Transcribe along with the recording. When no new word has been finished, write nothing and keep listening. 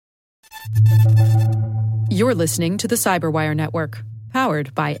You're listening to the Cyberwire Network,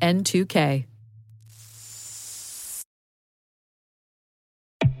 powered by N2K.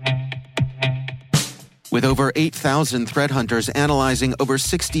 With over 8,000 threat hunters analyzing over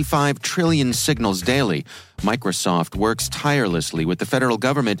 65 trillion signals daily, Microsoft works tirelessly with the federal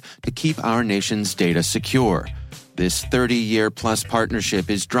government to keep our nation's data secure. This 30-year-plus partnership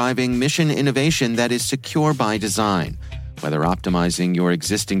is driving mission innovation that is secure by design. Whether optimizing your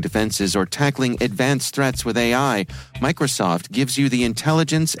existing defenses or tackling advanced threats with AI, Microsoft gives you the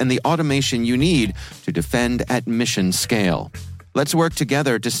intelligence and the automation you need to defend at mission scale. Let's work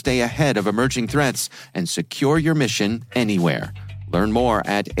together to stay ahead of emerging threats and secure your mission anywhere. Learn more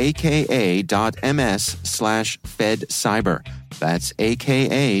at aka.ms/fedcyber. That's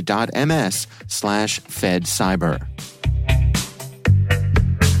aka.ms/fedcyber.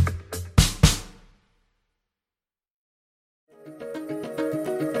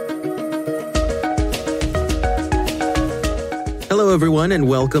 Hello, everyone, and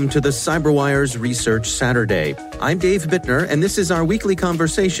welcome to the CyberWire's Research Saturday. I'm Dave Bittner, and this is our weekly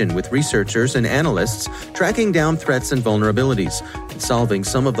conversation with researchers and analysts tracking down threats and vulnerabilities and solving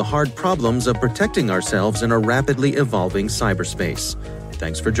some of the hard problems of protecting ourselves in a rapidly evolving cyberspace.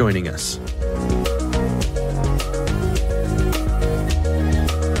 Thanks for joining us.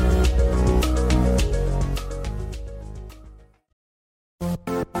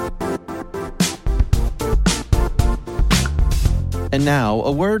 And now,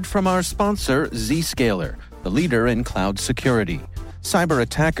 a word from our sponsor, Zscaler, the leader in cloud security. Cyber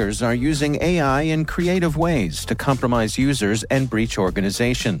attackers are using AI in creative ways to compromise users and breach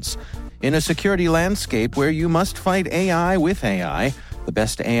organizations. In a security landscape where you must fight AI with AI, the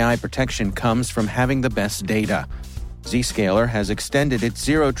best AI protection comes from having the best data. Zscaler has extended its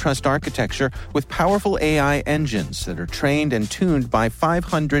zero-trust architecture with powerful AI engines that are trained and tuned by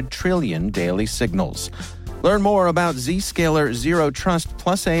 500 trillion daily signals. Learn more about Zscaler Zero Trust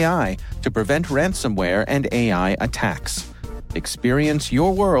Plus AI to prevent ransomware and AI attacks. Experience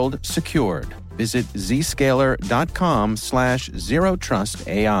your world secured. Visit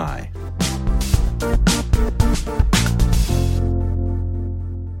zscaler.com/zerotrustai.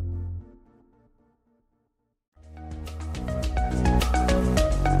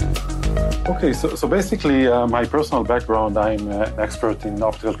 Okay, so basically, my personal background, I'm an expert in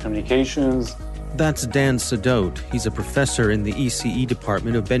optical communications. That's Dan Sadot. He's a professor in the ECE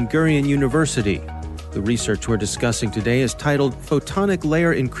department of Ben-Gurion University. The research we're discussing today is titled Photonic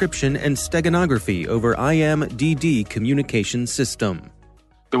Layer Encryption and Steganography over IM-DD Communication System.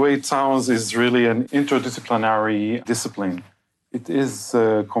 The way it sounds is really an interdisciplinary discipline. It is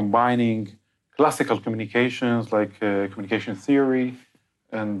combining classical communications like communication theory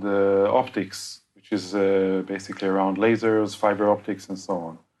and optics, which is basically around lasers, fiber optics, and so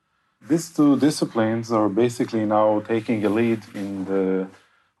on. These two disciplines are basically now taking a lead in the,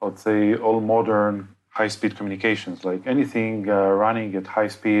 I would say, all modern high-speed communications, like anything running at high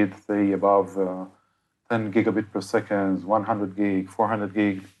speed, say above 10 gigabit per second, 100 gig, 400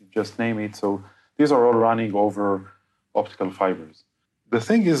 gig, just name it. So these are all running over optical fibers. The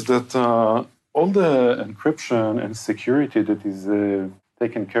thing is that all the encryption and security that is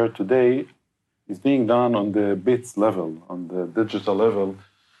taken care of today is being done on the bits level, on the digital level.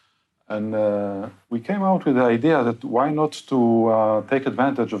 And we came out with the idea that why not to take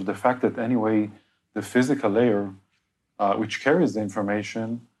advantage of the fact that anyway, the physical layer, which carries the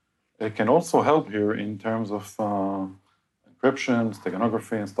information, can also help here in terms of encryption,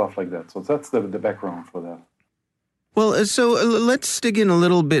 steganography, and stuff like that. So that's the background for that. Well, so let's dig in a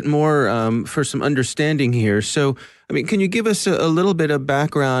little bit more for some understanding here. So, I mean, can you give us a little bit of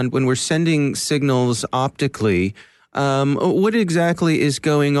background when we're sending signals optically? What exactly is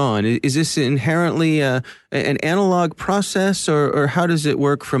going on? Is this inherently an analog process, or how does it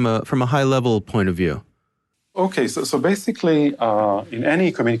work from a high-level point of view? Okay, so basically, in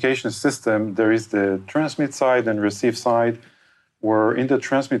any communication system, there is the transmit side and receive side, where in the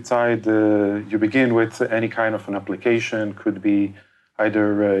transmit side, you begin with any kind of an application, could be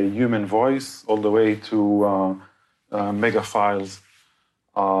either a human voice all the way to mega files.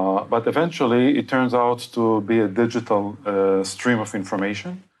 But eventually, it turns out to be a digital stream of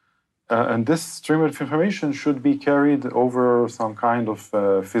information. And this stream of information should be carried over some kind of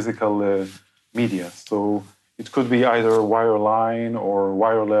physical media. So it could be either wireline or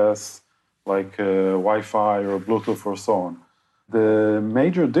wireless, like Wi-Fi or Bluetooth or so on. The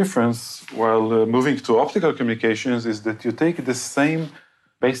major difference while moving to optical communications is that you take the same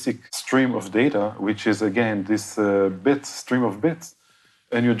basic stream of data, which is, again, this stream of bits,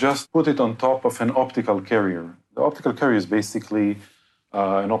 and you just put it on top of an optical carrier. The optical carrier is basically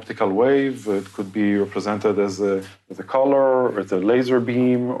an optical wave. It could be represented as a color, or as a laser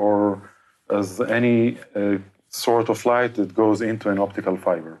beam, or as any sort of light that goes into an optical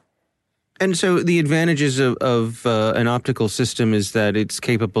fiber. And so the advantages of an optical system is that it's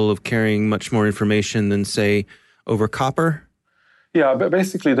capable of carrying much more information than, say, over copper? Yeah, but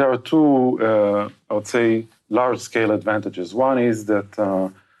basically there are two, I would say, large-scale advantages. One is that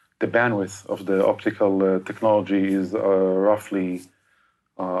the bandwidth of the optical technology is roughly,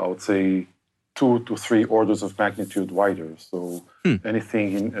 I would say, 2 to 3 orders of magnitude wider. So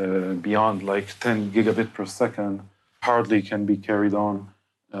anything beyond like 10 gigabit per second hardly can be carried on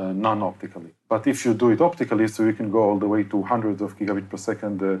non-optically. But if you do it optically, so you can go all the way to hundreds of gigabit per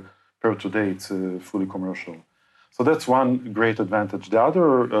second per today, it's fully commercial. So that's one great advantage. The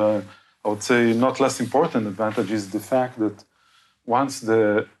other, I would say, not less important advantage is the fact that once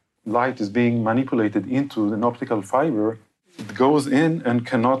the light is being manipulated into an optical fiber, it goes in and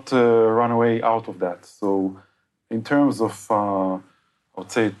cannot run away out of that. So in terms of, I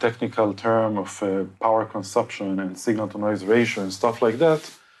would say, technical term of power consumption and signal-to-noise ratio and stuff like that,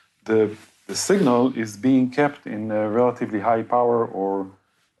 the signal is being kept in a relatively high power or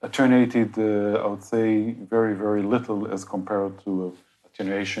attenuated, I would say, very, very little as compared to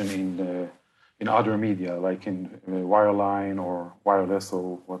attenuation in other media, like in wireline or wireless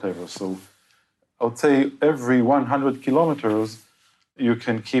or whatever. So I would say every 100 kilometers, you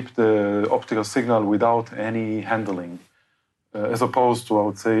can keep the optical signal without any handling, as opposed to, I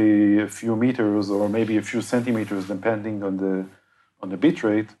would say, a few meters or maybe a few centimeters, depending on the bit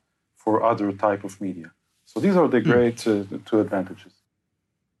rate for other type of media. So these are the great two advantages.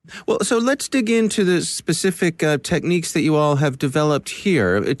 Well, so let's dig into the specific techniques that you all have developed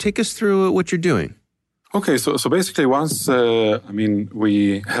here. Take us through what you're doing. Okay, so basically once,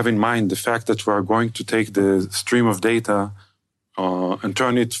 we have in mind the fact that we are going to take the stream of data and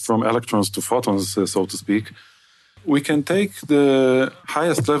turn it from electrons to photons, so to speak, we can take the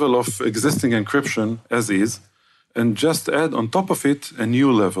highest level of existing encryption as is and just add on top of it a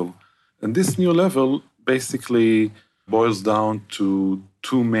new level. And this new level basically boils down to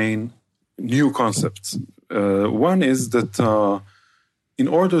two main new concepts. One is that in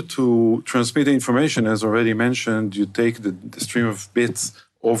order to transmit the information, as already mentioned, you take the stream of bits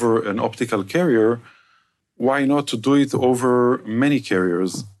over an optical carrier. Why not to do it over many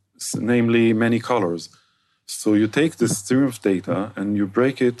carriers, namely many colors? So you take the stream of data and you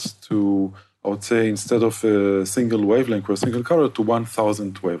break it to, I would say, instead of a single wavelength or a single color, to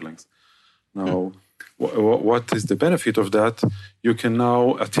 1,000 wavelengths. Now, what is the benefit of that? You can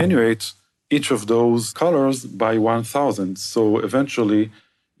now attenuate each of those colors by 1,000. So eventually,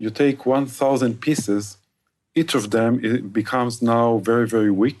 you take 1,000 pieces, each of them it becomes now very, very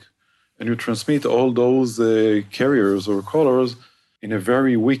weak, and you transmit all those carriers or colors in a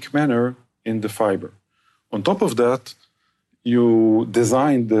very weak manner in the fiber. On top of that, you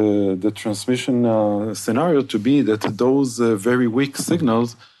design the transmission scenario to be that those very weak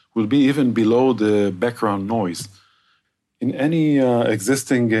signals will be even below the background noise. In any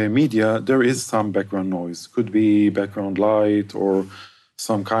existing media, there is some background noise. Could be background light or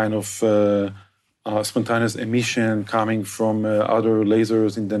some kind of spontaneous emission coming from other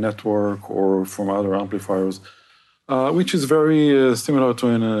lasers in the network or from other amplifiers, which is very similar to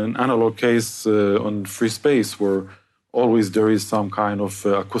an analog case on free space, where always there is some kind of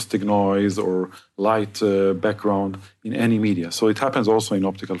acoustic noise or light background in any media. So it happens also in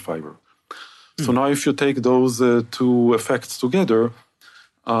optical fiber. So now if you take those two effects together,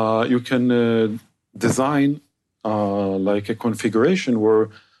 you can design like a configuration where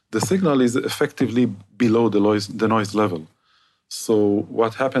the signal is effectively below the noise level. So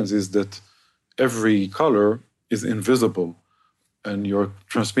what happens is that every color is invisible, and you're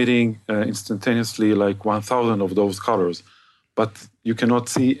transmitting instantaneously like 1,000 of those colors, but you cannot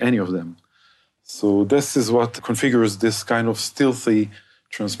see any of them. So this is what configures this kind of stealthy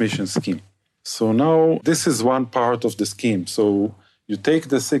transmission scheme. So now this is one part of the scheme. So you take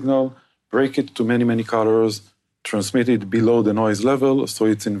the signal, break it to many, many colors, transmit it below the noise level so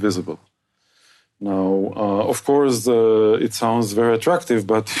it's invisible. Now, of course, it sounds very attractive,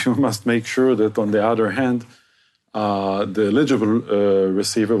 but you must make sure that on the other hand, the eligible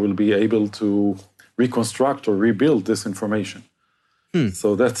receiver will be able to reconstruct or rebuild this information.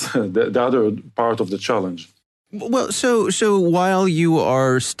 So that's the other part of the challenge. Well, so while you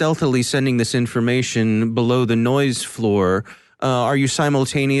are stealthily sending this information below the noise floor, are you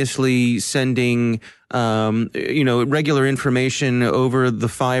simultaneously sending, regular information over the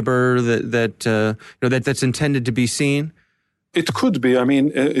fiber that's intended to be seen? It could be. I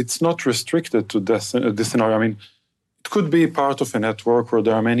mean, it's not restricted to this scenario. I mean, It could be part of a network where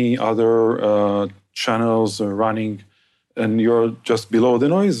there are many other channels running, and you're just below the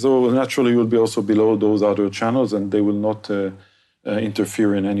noise, so naturally you'll be also below those other channels, and they will not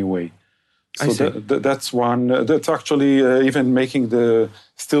interfere in any way. So that's one. That's actually even making the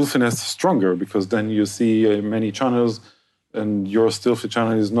stealthiness stronger, because then you see many channels, and your stealthy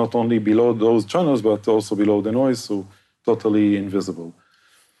channel is not only below those channels, but also below the noise, so totally invisible.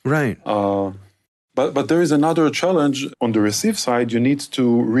 Right. But there is another challenge on the receive side. You need to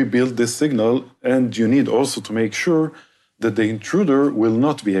rebuild this signal, and you need also to make sure that the intruder will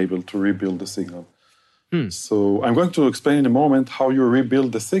not be able to rebuild the signal. So I'm going to explain in a moment how you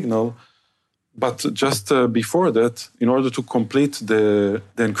rebuild the signal. But just before that, in order to complete the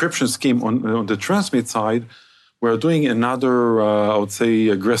encryption scheme on the transmit side, we're doing another, I would say,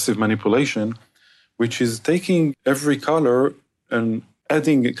 aggressive manipulation, which is taking every color and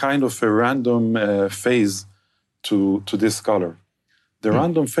adding a kind of a random phase to this color. The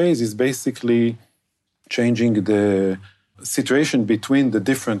random phase is basically changing the situation between the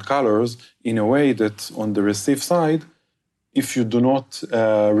different colors in a way that on the receive side, if you do not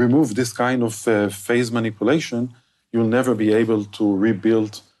remove this kind of phase manipulation, you'll never be able to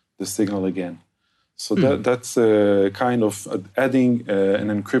rebuild the signal again. So that's kind of adding an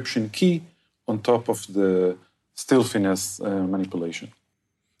encryption key on top of the stealthiness manipulation.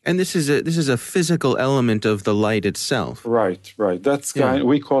 And this is a physical element of the light itself. Right. That's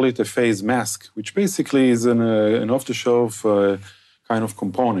we call it a phase mask, which basically is an off-the-shelf kind of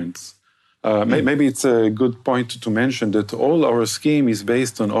component. Maybe it's a good point to mention that all our scheme is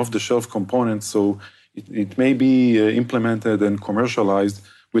based on off-the-shelf components, so it may be implemented and commercialized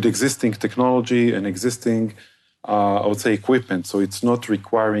with existing technology and existing, I would say, equipment. So it's not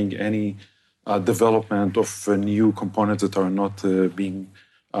requiring any development of new components that are not being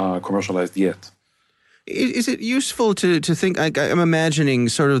commercialized yet. Is it useful to think? I'm imagining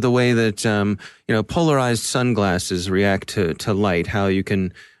sort of the way that polarized sunglasses react to light. How you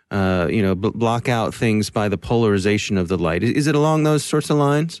can block out things by the polarization of the light. Is it along those sorts of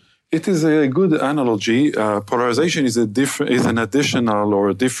lines? It is a good analogy. Polarization is an additional or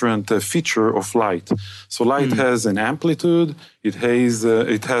a different feature of light. So light has an amplitude, it has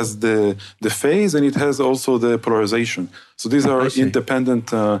the phase, and it has also the polarization. So these are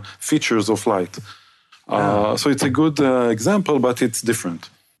independent features of light. So it's a good example, but it's different.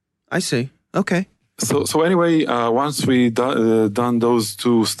 I see. Okay. So anyway, once we done those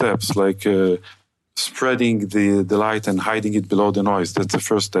two steps, like spreading the light and hiding it below the noise, that's the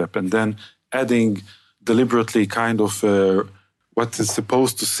first step. And then adding deliberately kind of what is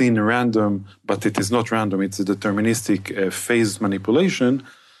supposed to seem random, but it is not random, it's a deterministic phase manipulation.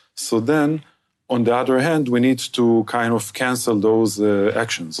 So then, on the other hand, we need to kind of cancel those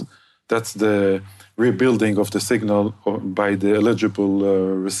actions. That's the rebuilding of the signal by the eligible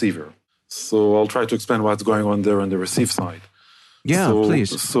receiver. So I'll try to explain what's going on there on the receive side. Yeah,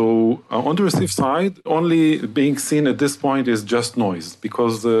 please. So on the receive side, only being seen at this point is just noise,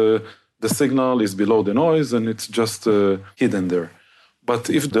 because the signal is below the noise and it's just hidden there. But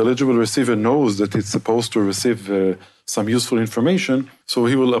if the eligible receiver knows that it's supposed to receive some useful information, so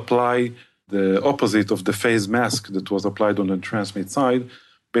he will apply the opposite of the phase mask that was applied on the transmit side,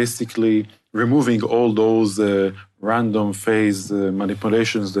 basically removing all those random phase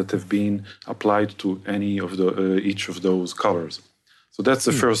manipulations that have been applied to any of each of those colors. So that's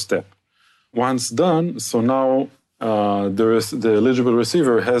the first step. Once done, so now the eligible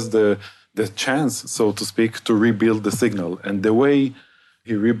receiver has the chance, so to speak, to rebuild the signal. And the way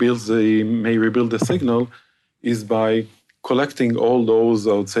he may rebuild the signal is by collecting all those,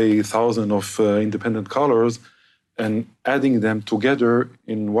 I would say, thousands of independent colors and adding them together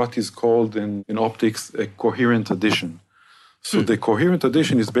in what is called in optics a coherent addition. So the coherent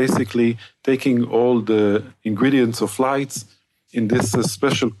addition is basically taking all the ingredients of lights in this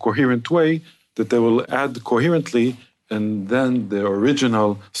special coherent way that they will add coherently, and then the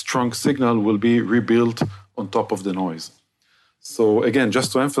original strong signal will be rebuilt on top of the noise. So again,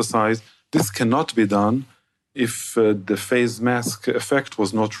 just to emphasize, this cannot be done if the phase mask effect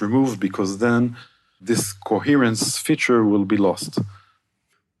was not removed, because then this coherence feature will be lost.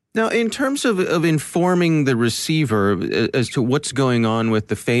 Now, in terms of informing the receiver as to what's going on with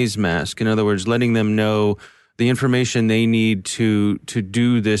the phase mask, in other words, letting them know the information they need to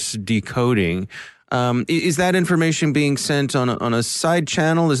do this decoding, is that information being sent on a side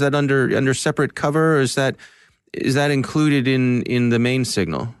channel? Is that under separate cover, or is that included in the main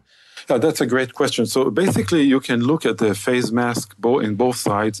signal? Yeah, that's a great question. So basically, you can look at the phase mask in both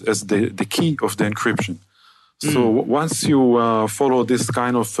sides as the key of the encryption. So once you follow this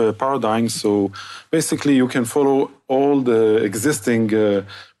kind of paradigm, so basically you can follow all the existing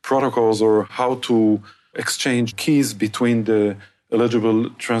protocols or how to exchange keys between the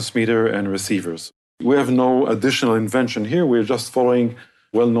eligible transmitter and receivers. We have no additional invention here. We're just following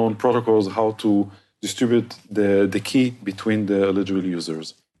well-known protocols how to distribute the key between the eligible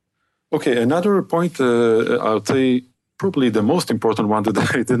users. Okay, another point, I would say probably the most important one that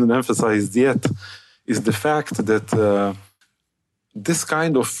I didn't emphasize yet, is the fact that this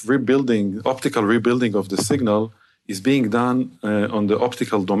kind of optical rebuilding of the signal is being done on the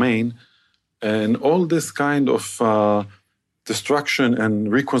optical domain. And all this kind of destruction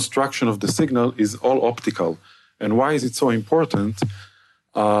and reconstruction of the signal is all optical. And why is it so important?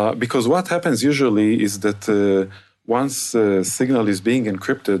 Because what happens usually is that once a signal is being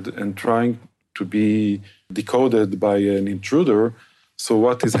encrypted and trying to be decoded by an intruder, so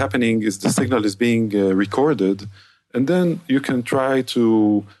what is happening is the signal is being recorded, and then you can try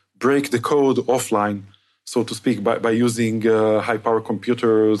to break the code offline, so to speak, by using high-power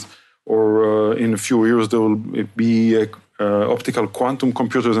computers, or in a few years there will be optical quantum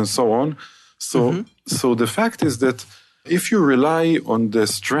computers and so on. So the fact is that if you rely on the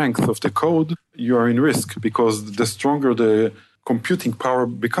strength of the code, you are in risk, because the stronger the computing power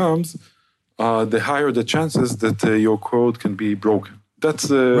becomes, the higher the chances that your code can be broken.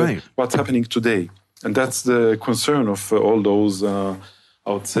 That's what's happening today. And that's the concern of all those, I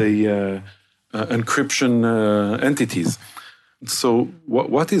would say, encryption entities. So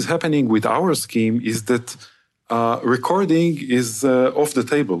what is happening with our scheme is that recording is off the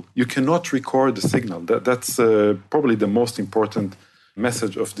table. You cannot record the signal. That's probably the most important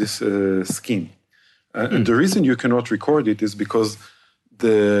message of this scheme. And the reason you cannot record it is because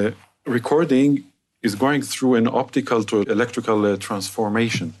the recording is going through an optical to electrical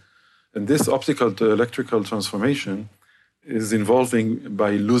transformation. And this optical to electrical transformation is involving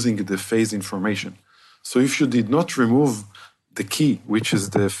by losing the phase information. So if you did not remove the key, which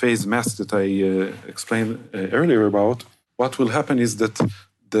is the phase mask that I explained earlier about, what will happen is that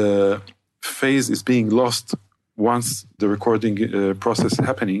the phase is being lost once the recording process is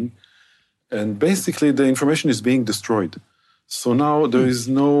happening. And basically the information is being destroyed. So now there is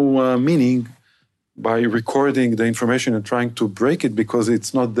no meaning by recording the information and trying to break it, because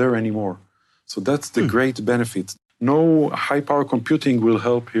it's not there anymore. So that's the great benefit. No high-power computing will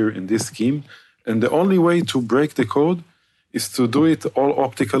help here in this scheme. And the only way to break the code is to do it all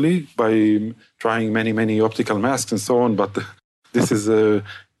optically by trying many optical masks and so on. But this is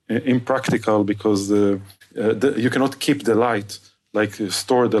impractical, because you cannot keep the light, like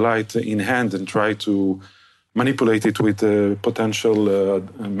store the light in hand and try to manipulate it with potential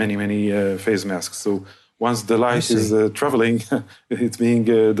many phase masks. So once the light is traveling, it's being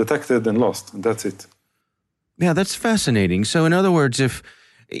detected and lost, and that's it. Yeah, that's fascinating. So in other words,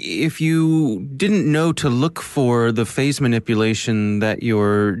 if you didn't know to look for the phase manipulation that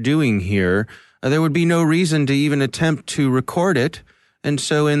you're doing here, there would be no reason to even attempt to record it. And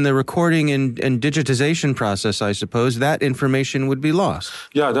so in the recording and digitization process, I suppose, that information would be lost.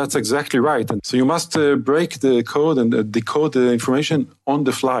 Yeah, that's exactly right. And so you must break the code and decode the information on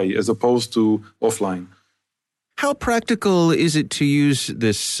the fly as opposed to offline. How practical is it to use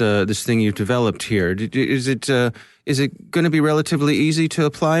this thing you've developed here? Is it going to be relatively easy to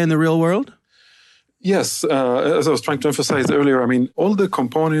apply in the real world? Yes, as I was trying to emphasize earlier, I mean, all the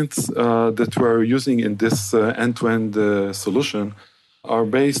components that we're using in this end-to-end solution are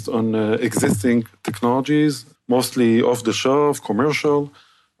based on existing technologies, mostly off-the-shelf, commercial.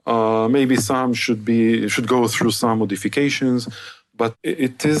 Maybe some should go through some modifications, but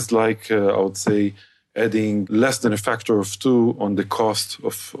it is like, I would say, adding less than a factor of 2 on the cost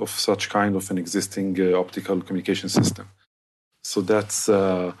of such kind of an existing optical communication system. So that's,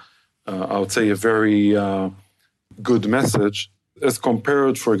 I would say, a very good message as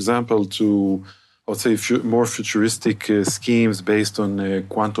compared, for example, to, I would say, more futuristic schemes based on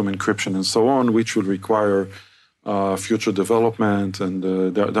quantum encryption and so on, which will require future development, and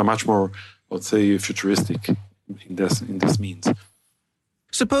they're much more, I would say, futuristic in this means.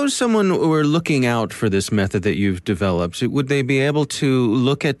 Suppose someone were looking out for this method that you've developed. Would they be able to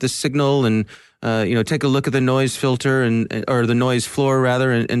look at the signal and take a look at the noise filter or the noise floor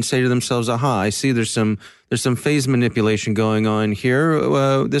rather, and say to themselves, "Aha! I see there's some phase manipulation going on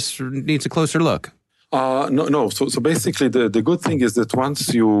here. This needs a closer look." No. So basically, the good thing is that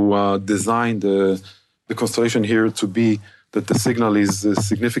once you design the constellation here to be that the signal is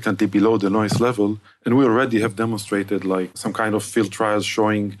significantly below the noise level, and we already have demonstrated like some kind of field trials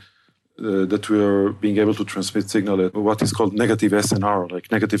showing that we are being able to transmit signal at what is called negative SNR,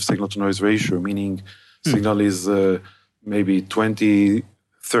 like negative signal to noise ratio, meaning Signal is maybe 20,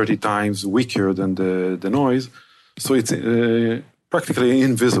 30 times weaker than the noise. So it's practically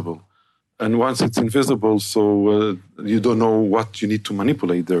invisible. And once it's invisible, so you don't know what you need to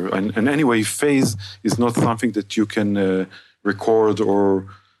manipulate there. And anyway, phase is not something that you can record or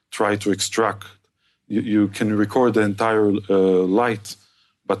try to extract. You can record the entire light,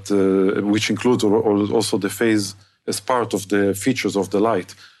 but which includes also the phase as part of the features of the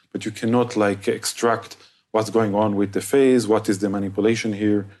light. But you cannot extract what's going on with the phase, what is the manipulation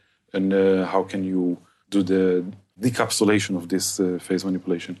here, and how can you do the decapsulation of this phase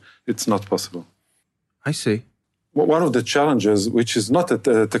manipulation. It's not possible. I see. One of the challenges, which is not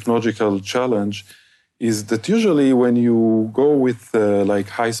a technological challenge, is that usually when you go with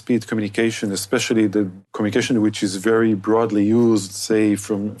high-speed communication, especially the communication which is very broadly used, say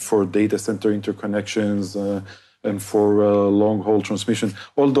for data center interconnections and for long-haul transmission,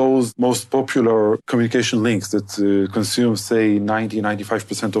 all those most popular communication links that consume, say,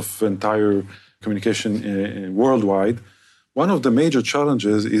 90-95% of entire communication worldwide, one of the major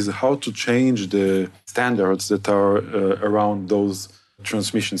challenges is how to change the standards that are around those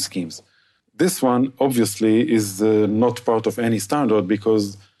transmission schemes. This one, obviously, is not part of any standard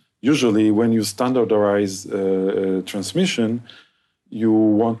because usually when you standardize transmission, you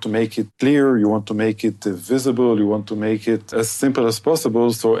want to make it clear, you want to make it visible, you want to make it as simple as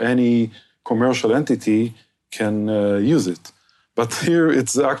possible so any commercial entity can use it. But here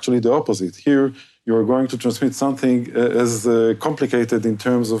it's actually the opposite. Here you're going to transmit something as complicated in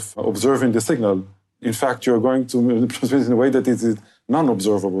terms of observing the signal. In fact, you're going to transmit in a way that is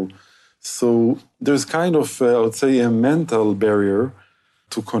non-observable. So there's kind of, I would say, a mental barrier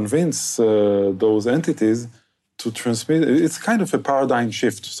to convince those entities to transmit. It's kind of a paradigm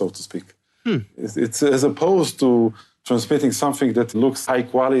shift, so to speak. It's as opposed to transmitting something that looks high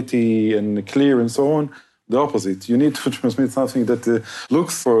quality and clear and so on, the opposite. You need to transmit something that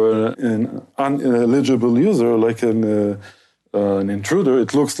looks for an uneligible user, like an intruder.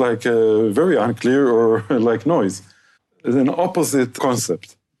 It looks like very unclear or like noise. It's an opposite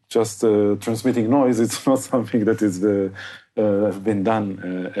concept. Just transmitting noise, it's not something that is been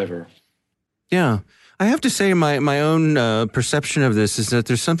done ever. Yeah. I have to say my own perception of this is that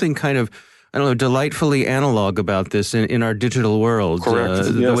there's something kind of, I don't know, delightfully analog about this in our digital world. Correct.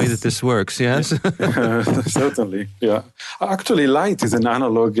 The way that this works, yes? Certainly, yeah. Actually, light is an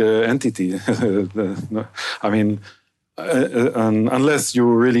analog entity. I mean, unless you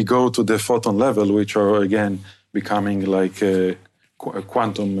really go to the photon level, which are, again, becoming like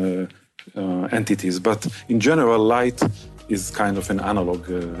quantum entities. But in general, light is kind of an analog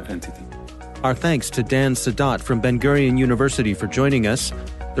entity. Our thanks to Dan Sadat from Ben-Gurion University for joining us.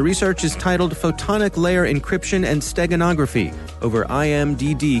 The research is titled Photonic Layer Encryption and Steganography over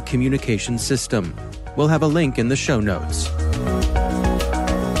IMDD Communication System. We'll have a link in the show notes.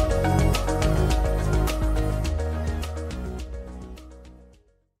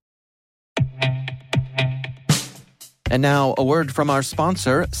 And now, a word from our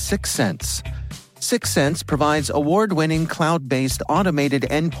sponsor, Syxsense. Syxsense provides award-winning cloud-based automated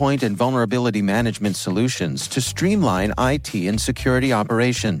endpoint and vulnerability management solutions to streamline IT and security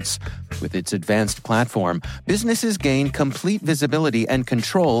operations. With its advanced platform, businesses gain complete visibility and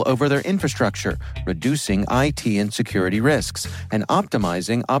control over their infrastructure, reducing IT and security risks and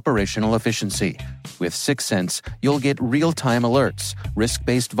optimizing operational efficiency. With Syxsense, you'll get real-time alerts,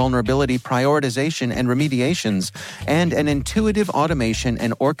 risk-based vulnerability prioritization and remediations, and an intuitive automation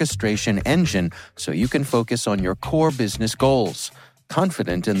and orchestration engine so you can focus on your core business goals,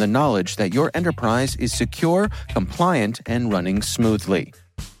 confident in the knowledge that your enterprise is secure, compliant, and running smoothly.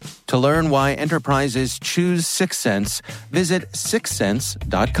 To learn why enterprises choose Syxsense, visit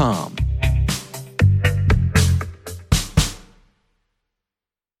syxsense.com.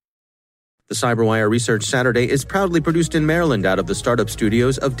 The CyberWire Research Saturday is proudly produced in Maryland out of the startup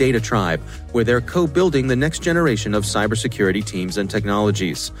studios of Data Tribe, where they're co-building the next generation of cybersecurity teams and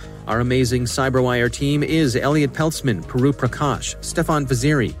technologies. Our amazing CyberWire team is Elliot Peltzman, Puru Prakash, Stefan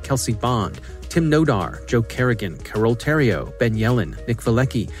Vaziri, Kelsey Bond, Tim Nodar, Joe Kerrigan, Carol Terrio, Ben Yellen, Nick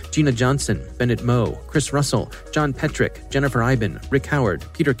Valecki, Gina Johnson, Bennett Moe, Chris Russell, John Petrick, Jennifer Iben, Rick Howard,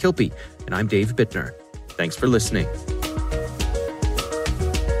 Peter Kilpie, and I'm Dave Bittner. Thanks for listening.